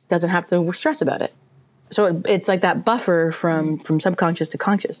conscious doesn't have to stress about it. So it's like that buffer from subconscious to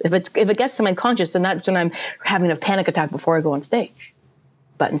conscious. If it gets to my conscious, then that's when I'm having a panic attack before I go on stage.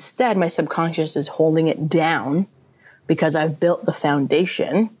 But instead, my subconscious is holding it down because I've built the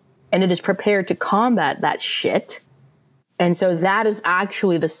foundation and it is prepared to combat that shit. And so that is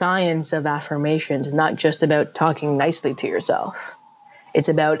actually the science of affirmations, not just about talking nicely to yourself. It's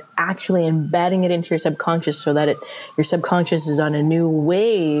about actually embedding it into your subconscious so that your subconscious is on a new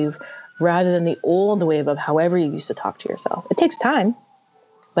wave rather than the old wave of however you used to talk to yourself. It takes time,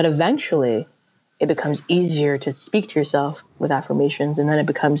 but eventually it becomes easier to speak to yourself with affirmations, and then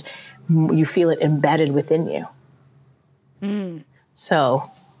you feel it embedded within you. So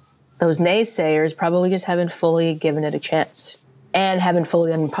those naysayers probably just haven't fully given it a chance and haven't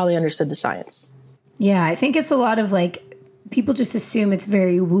fully probably understood the science. Yeah, I think it's a lot of people just assume it's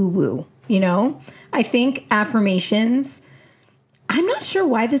very woo-woo, I think affirmations, I'm not sure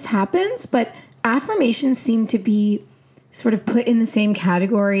why this happens, but affirmations seem to be sort of put in the same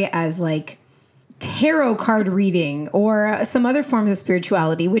category as tarot card reading or some other forms of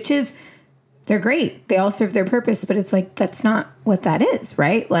spirituality, which is, they're great. They all serve their purpose, but it's that's not what that is,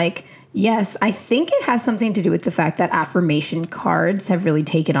 right? Yes, I think it has something to do with the fact that affirmation cards have really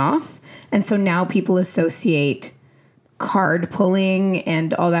taken off. And so now people associate card pulling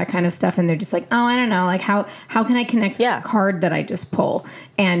and all that kind of stuff. And they're just oh, I don't know, how can I connect with the card that I just pull?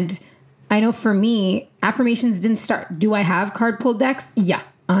 And I know for me, affirmations didn't start. Do I have card pull decks? Yeah,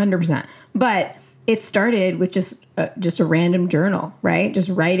 100%. But it started with just a random journal, right? Just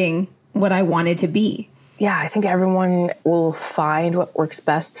writing what I wanted to be. Yeah, I think everyone will find what works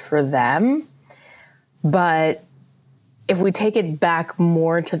best for them. But if we take it back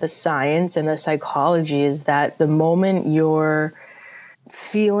more to the science and the psychology, is that the moment your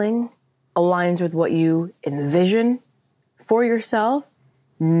feeling aligns with what you envision for yourself,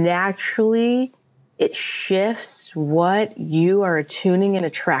 naturally it shifts what you are attuning and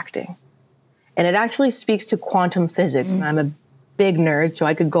attracting. And it actually speaks to quantum physics. And I'm a big nerd, so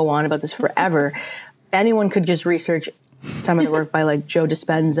I could go on about this forever. Anyone could just research some of the work by Joe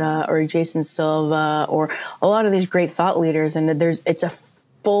Dispenza or Jason Silva or a lot of these great thought leaders. And it's a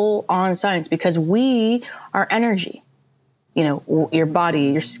full-on science because we are energy. Your body,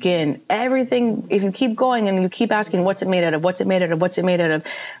 your skin, everything. If you keep going and you keep asking, what's it made out of? What's it made out of? What's it made out of?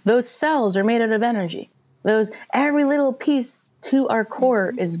 Those cells are made out of energy. Every little piece to our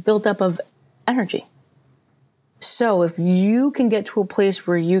core is built up of energy. So if you can get to a place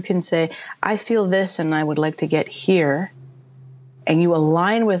where you can say, I feel this and I would like to get here, and you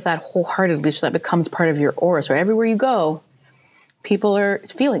align with that wholeheartedly so that becomes part of your aura. So everywhere you go, people are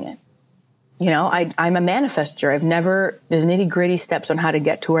feeling it. I'm a manifester. The nitty-gritty steps on how to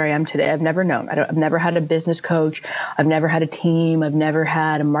get to where I am today, I've never known. I've never had a business coach. I've never had a team. I've never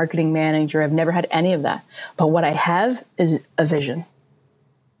had a marketing manager. I've never had any of that. But what I have is a vision.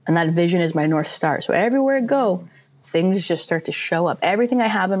 And that vision is my North Star. So everywhere I go, things just start to show up. Everything I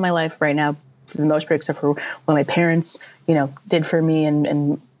have in my life right now, for the most part, except for what my parents, did for me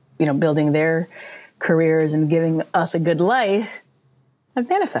and building their careers and giving us a good life, I've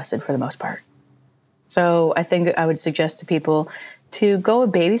manifested for the most part. So I think I would suggest to people to go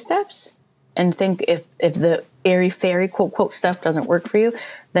with baby steps and think if the airy-fairy quote stuff doesn't work for you,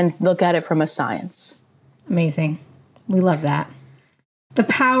 then look at it from a science. Amazing. We love that. The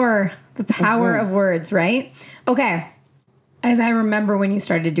power of words, right? Okay. As I remember when you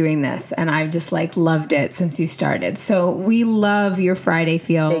started doing this, and I've just loved it since you started. So we love your Friday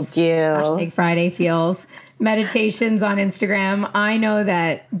Feels. Thank you. #Friday Feels. Meditations on Instagram. I know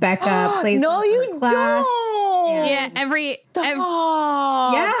that Becca plays no, you class. don't. Yeah, every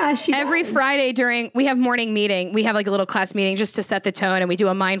Friday we have morning meeting. We have a little class meeting just to set the tone, and we do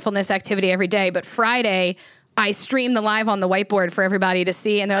a mindfulness activity every day. But Friday, I stream the live on the whiteboard for everybody to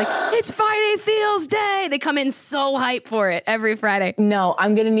see, and they're like, it's Friday Feels Day. They come in so hyped for it every Friday. No,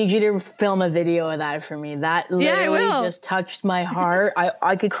 I'm going to need you to film a video of that for me. That literally just touched my heart.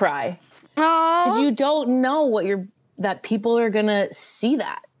 I could cry. Because you don't know that people are going to see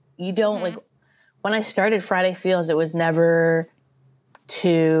that. You don't, when I started Friday Feels, it was never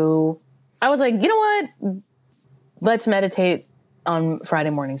I was like, you know what? Let's meditate on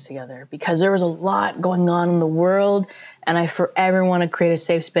Friday mornings together because there was a lot going on in the world, and I forever want to create a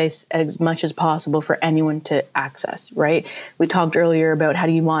safe space as much as possible for anyone to access, right? We talked earlier about how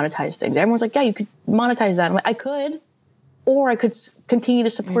do you monetize things. Everyone's like, yeah, you could monetize that. I'm like, I could, or I could continue to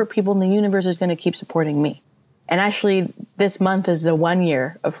support people, and the universe is going to keep supporting me. And actually, this month is the 1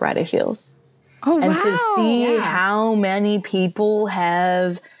 year of Friday Feels. Oh, wow. And to see how many people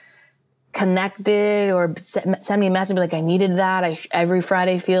have connected or send me a message like, I needed that. Every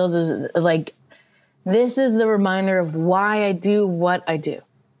Friday Feels is like, this is the reminder of why I do what I do.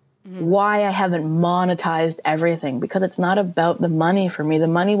 Why I haven't monetized everything, because it's not about the money for me. The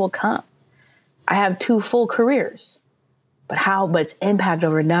money will come. I have 2 full careers, but it's impact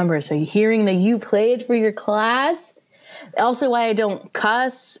over numbers. So hearing that you played for your class, also why I don't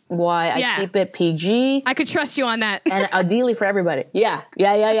cuss, why I keep it PG. I could trust you on that. And ideally for everybody. Yeah.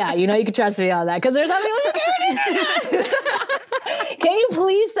 You know you can trust me on that because there's nothing we can do. Can you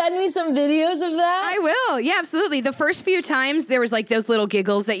please send me some videos of that? I will. Yeah, absolutely. The first few times there was like those little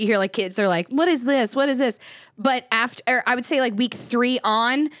giggles that you hear, like kids are like, what is this? What is this? But after, I would say like week 3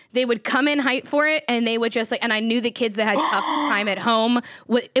 on, they would come in hype for it, and they would just like, and I knew the kids that had tough time at home,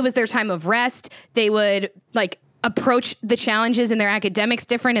 it was their time of rest. They would like approach the challenges in their academics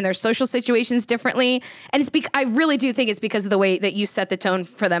different and their social situations differently. And I really do think it's because of the way that you set the tone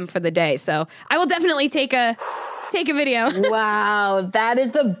for them for the day. So I will definitely take a video. Wow. That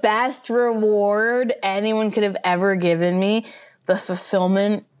is the best reward anyone could have ever given me. The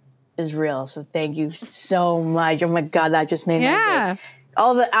fulfillment is real. So thank you so much. Oh my God, that just made my day.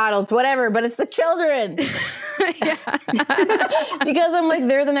 All the adults, whatever, but it's the children. Because I'm like,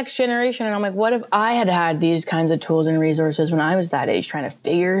 they're the next generation. And I'm like, what if I had had these kinds of tools and resources when I was that age trying to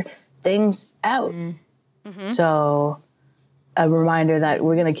figure things out? So a reminder that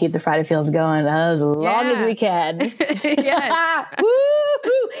we're going to keep the Friday Feels going as long as we can. Woo-hoo.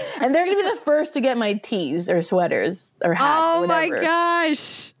 And they're going to be the first to get my tees or sweaters or hats or whatever. My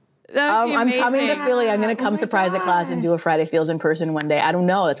gosh. I'm coming to Philly. I'm going to come surprise the class and do a Friday Feels in person one day. I don't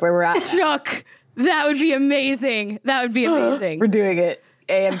know. That's where we're at. Chuck, that would be amazing. That would be amazing. We're doing it.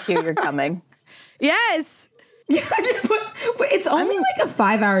 AMQ, you're coming. Yes. Yeah, it's only like a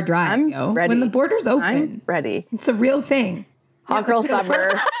 5-hour drive. I'm ready. When the border's open. I'm ready. It's a real thing. Hot girl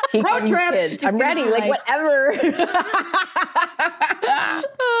summer. Road trip. Kids. I'm ready. Like whatever. Oh,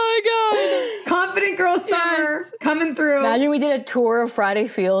 my God. Confident girl summer coming through. Imagine we did a tour of Friday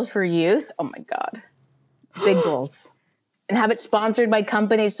Feels for youth. Oh, my God. Big goals. And have it sponsored by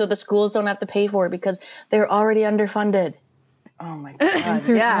companies so the schools don't have to pay for it because they're already underfunded. Oh, my God.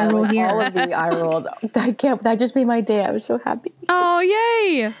 Yeah, like all of the eye rolls. That just made my day. I was so happy. Oh,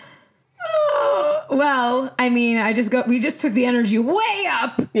 yay. Well, I mean, we just took the energy way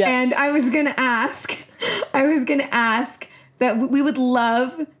up, and I was gonna ask that we would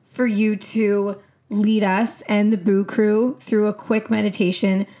love for you to lead us and the Boo Crew through a quick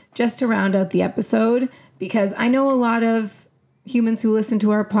meditation just to round out the episode, because I know a lot of humans who listen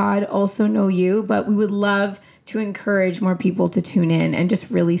to our pod also know you, but we would love to encourage more people to tune in and just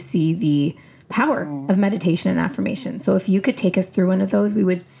really see the power of meditation and affirmation. So if you could take us through one of those, we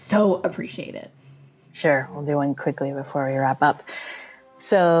would so appreciate it. Sure. We'll do one quickly before we wrap up.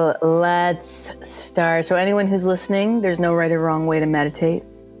 So let's start. So anyone who's listening, there's no right or wrong way to meditate.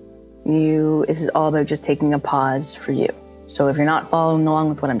 This is all about just taking a pause for you. So if you're not following along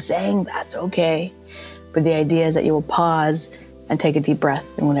with what I'm saying, that's okay. But the idea is that you will pause and take a deep breath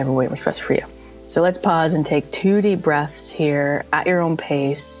in whatever way works best for you. So let's pause and take 2 deep breaths here at your own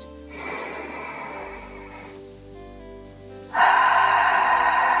pace.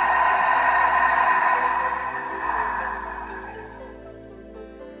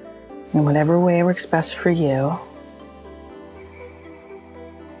 In whatever way works best for you.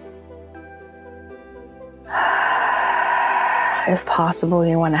 If possible,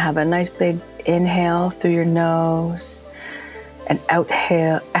 you want to have a nice big inhale through your nose and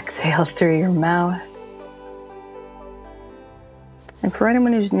exhale through your mouth. And for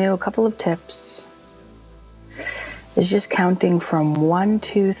anyone who's new, a couple of tips is just counting from 1,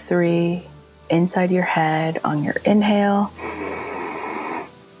 2, 3 inside your head on your inhale.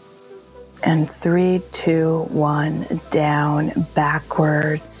 And 3, 2, 1 down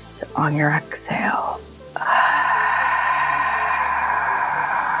backwards on your exhale.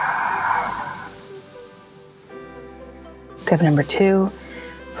 Tip number 2,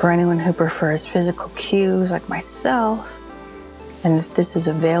 for anyone who prefers physical cues like myself, and if this is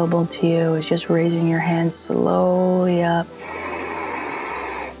available to you, is just raising your hands slowly up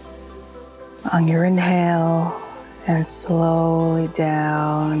on your inhale and slowly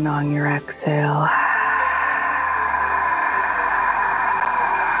down on your exhale.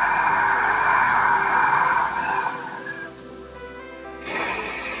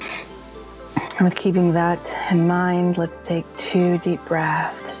 And with keeping that in mind, let's take 2 deep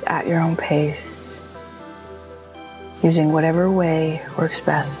breaths at your own pace, using whatever way works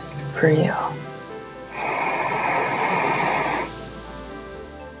best for you.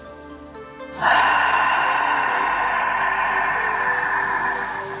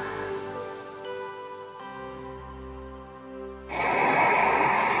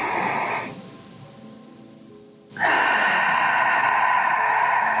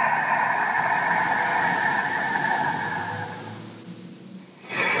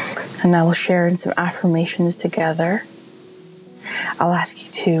 And now we'll share in some affirmations together. I'll ask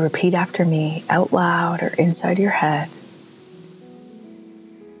you to repeat after me out loud or inside your head.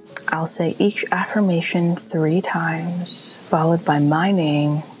 I'll say each affirmation 3 times, followed by my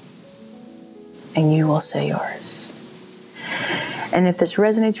name, and you will say yours. And if this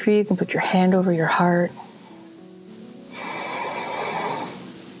resonates for you, you can put your hand over your heart.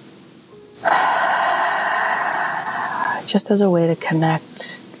 Just as a way to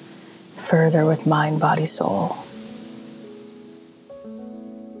connect further with mind, body, soul.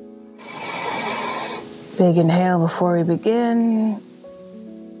 Big inhale before we begin.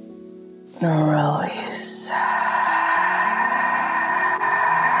 Release.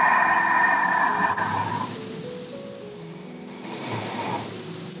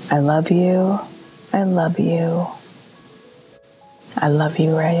 I love you. I love you. I love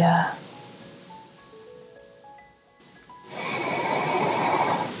you, Rhea.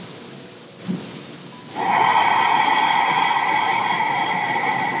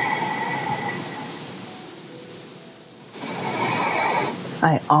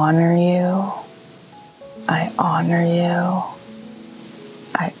 I honor you. I honor you.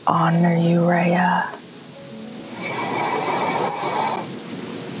 I honor you, Rhea.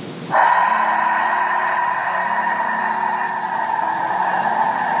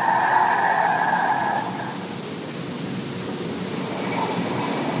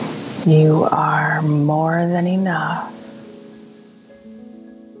 You are more than enough.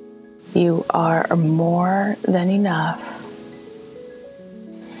 You are more than enough.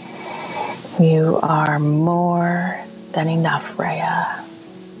 You are more than enough, Rhea.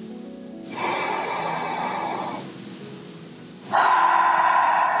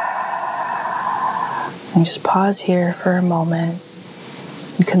 And just pause here for a moment.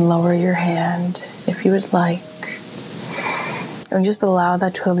 You can lower your hand if you would like. And just allow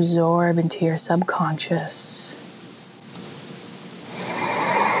that to absorb into your subconscious.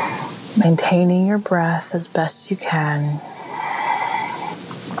 Maintaining your breath as best you can.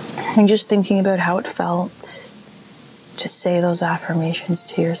 And just thinking about how it felt, just say those affirmations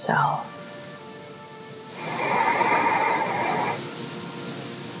to yourself.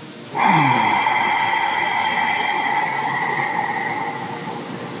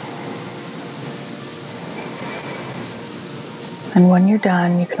 And when you're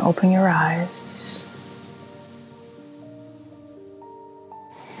done, you can open your eyes.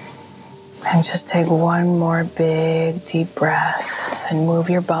 And just take one more big, deep breath. And move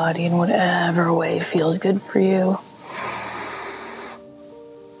your body in whatever way feels good for you.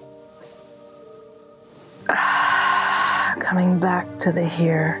 Coming back to the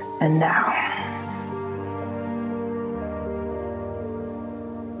here and now.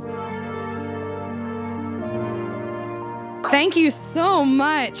 Thank you so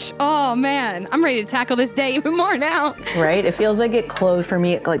much. Oh man, I'm ready to tackle this day even more now. Right? It feels like it closed for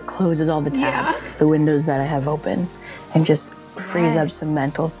me. It like closes all the tabs, the windows that I have open, and just frees up some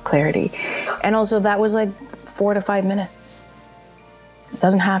mental clarity. And also that was like 4 to 5 minutes. It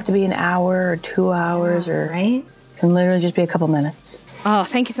doesn't have to be an hour or 2 hours right? It can literally just be a couple minutes. Oh,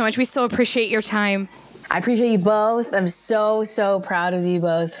 thank you so much. We so appreciate your time. I appreciate you both. I'm so, so proud of you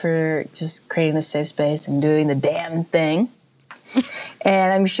both for just creating this safe space and doing the damn thing.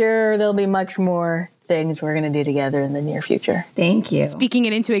 And I'm sure there'll be much more things we're going to do together in the near future. Thank you. Speaking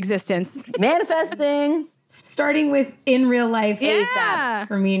it into existence. Manifesting. Starting with in real life Yeah. ASAP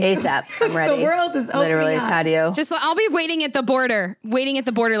for me. ASAP. I'm ready. The world is opening literally up. patio. Just I'll be waiting at the border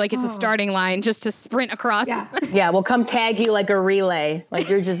like it's a starting line just to sprint across. Yeah. Yeah, we'll come tag you like a relay. Like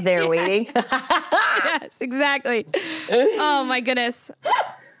you're just there waiting. Yes, exactly. Oh my goodness.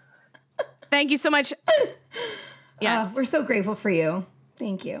 Thank you so much. Yes. We're so grateful for you.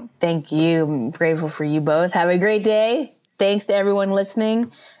 Thank you. Thank you. I'm grateful for you both. Have a great day. Thanks to everyone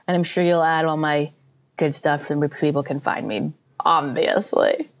listening. And I'm sure you'll add all my good stuff and where people can find me,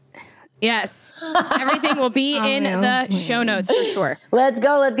 obviously. Yes. Everything will be in the show notes for sure. Let's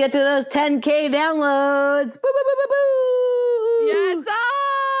go. Let's get to those 10K downloads. Boo, boo, boo, boo, boo. Yes.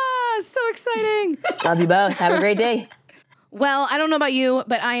 Ah, so exciting. Love you both. Have a great day. Well, I don't know about you,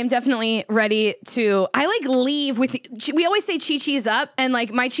 but I am definitely ready to, I like leave with, we always say chi-chi's up, and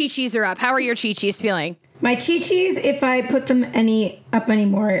like my chi-chis are up. How are your chi-chis feeling? My chi-chis, if I put them up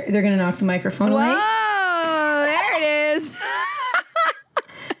anymore, they're going to knock the microphone away. Whoa, there it is.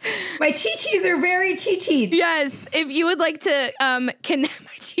 My chi-chis are very chi-chi. Yes, if you would like to connect,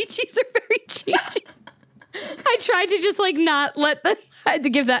 my chi-chis are very chi-chi. I tried to just like not let the, I had to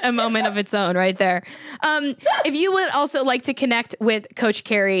give that a moment of its own right there. If you would also like to connect with Coach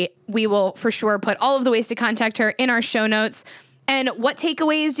Carrie, we will for sure put all of the ways to contact her in our show notes. And what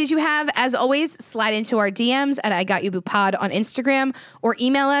takeaways did you have? As always, slide into our DMs at I Got You Boo Pod on Instagram, or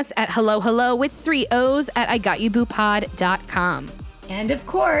email us at hello with 3 O's at IGotYouBooPod.com. And of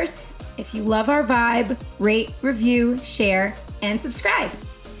course, if you love our vibe, rate, review, share, and subscribe.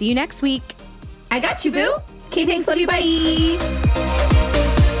 See you next week. I got you, boo. Okay, thanks. Love you. Bye.